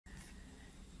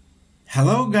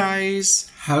Hello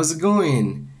guys, how's it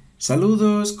going?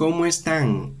 Saludos, ¿cómo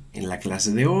están? En la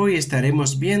clase de hoy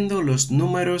estaremos viendo los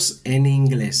números en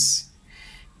inglés.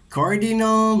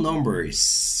 Cardinal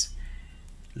numbers.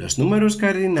 Los números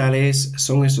cardinales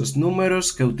son esos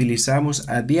números que utilizamos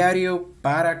a diario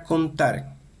para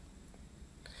contar.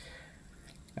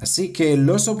 Así que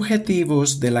los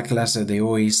objetivos de la clase de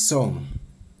hoy son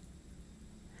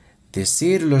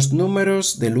decir los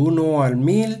números del 1 al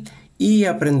 1000 y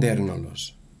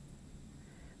aprendérnoslos.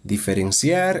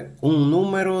 Diferenciar un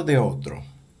número de otro.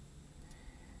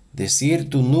 Decir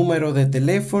tu número de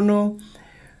teléfono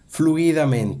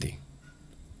fluidamente.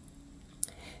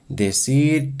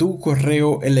 Decir tu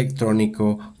correo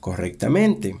electrónico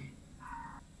correctamente.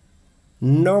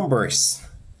 Numbers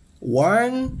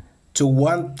 1 to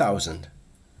 1000.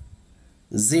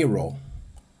 0.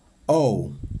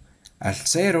 O. Al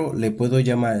 0 le puedo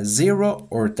llamar 0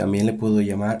 o también le puedo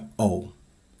llamar O.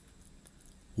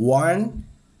 1,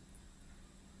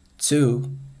 2,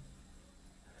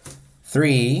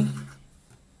 3,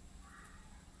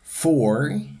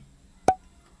 4,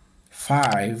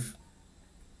 5,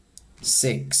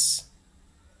 6,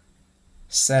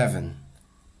 7,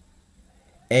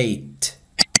 8,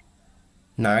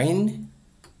 9,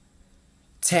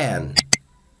 10,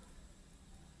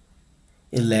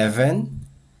 11,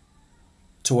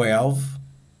 12,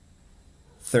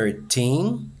 13,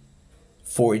 14,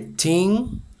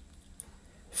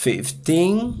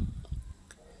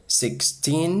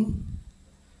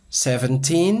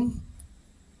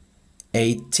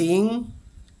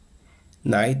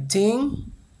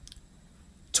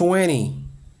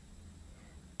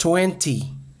 15,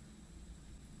 16,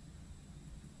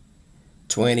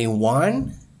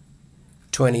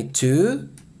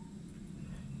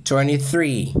 17, 18, 19, 20,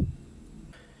 20,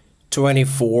 21, 22, 23,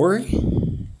 24,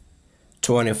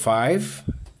 25,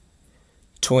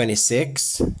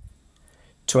 26,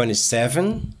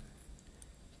 27,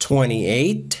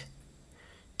 28,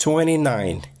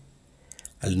 29.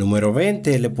 Al número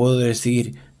 20 le puedo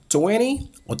decir 20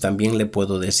 o también le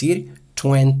puedo decir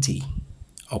 20.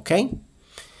 ¿Ok?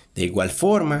 De igual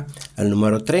forma, al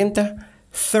número 30,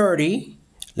 30,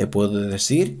 le puedo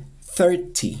decir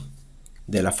 30.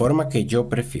 De la forma que yo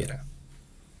prefiera.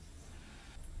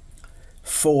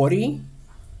 40,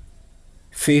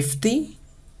 50,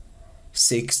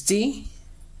 60,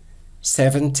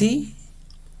 70,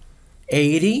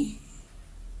 80,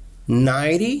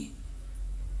 90,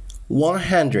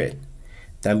 100.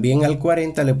 También al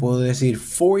 40 le puedo decir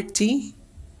 40.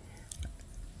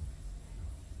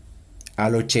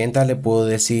 Al 80 le puedo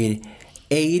decir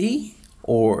 80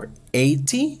 o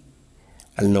 80.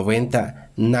 Al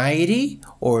 90,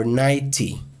 90 o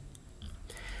 90.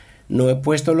 No he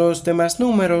puesto los demás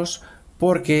números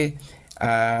porque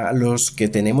a los que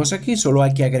tenemos aquí solo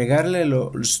hay que agregarle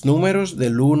los números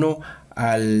del 1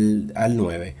 al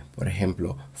 9. Por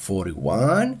ejemplo,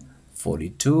 41,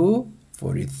 42,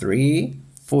 43,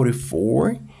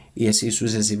 44 y así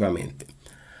sucesivamente.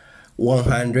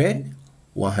 100,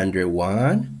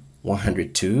 101,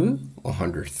 102,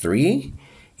 103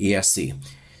 y así.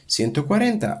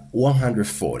 140,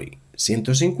 140.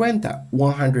 150,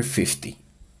 150.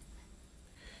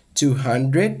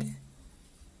 200,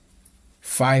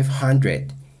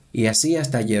 500 y así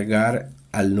hasta llegar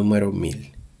al número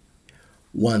 1000.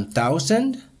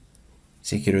 1000,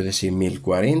 si quiero decir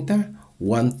 1040,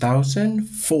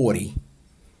 1040.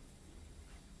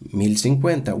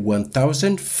 1050,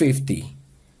 1050.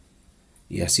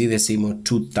 Y así decimos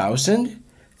 2000,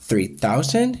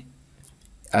 3000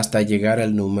 hasta llegar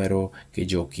al número que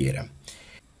yo quiera.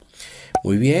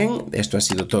 Muy bien, esto ha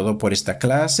sido todo por esta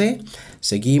clase.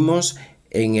 Seguimos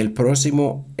en el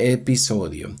próximo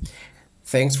episodio.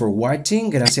 Thanks for watching.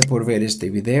 Gracias por ver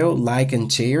este video. Like and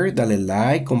share. Dale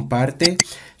like, comparte.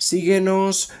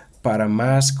 Síguenos para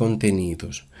más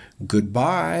contenidos.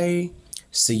 Goodbye.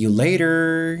 See you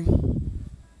later.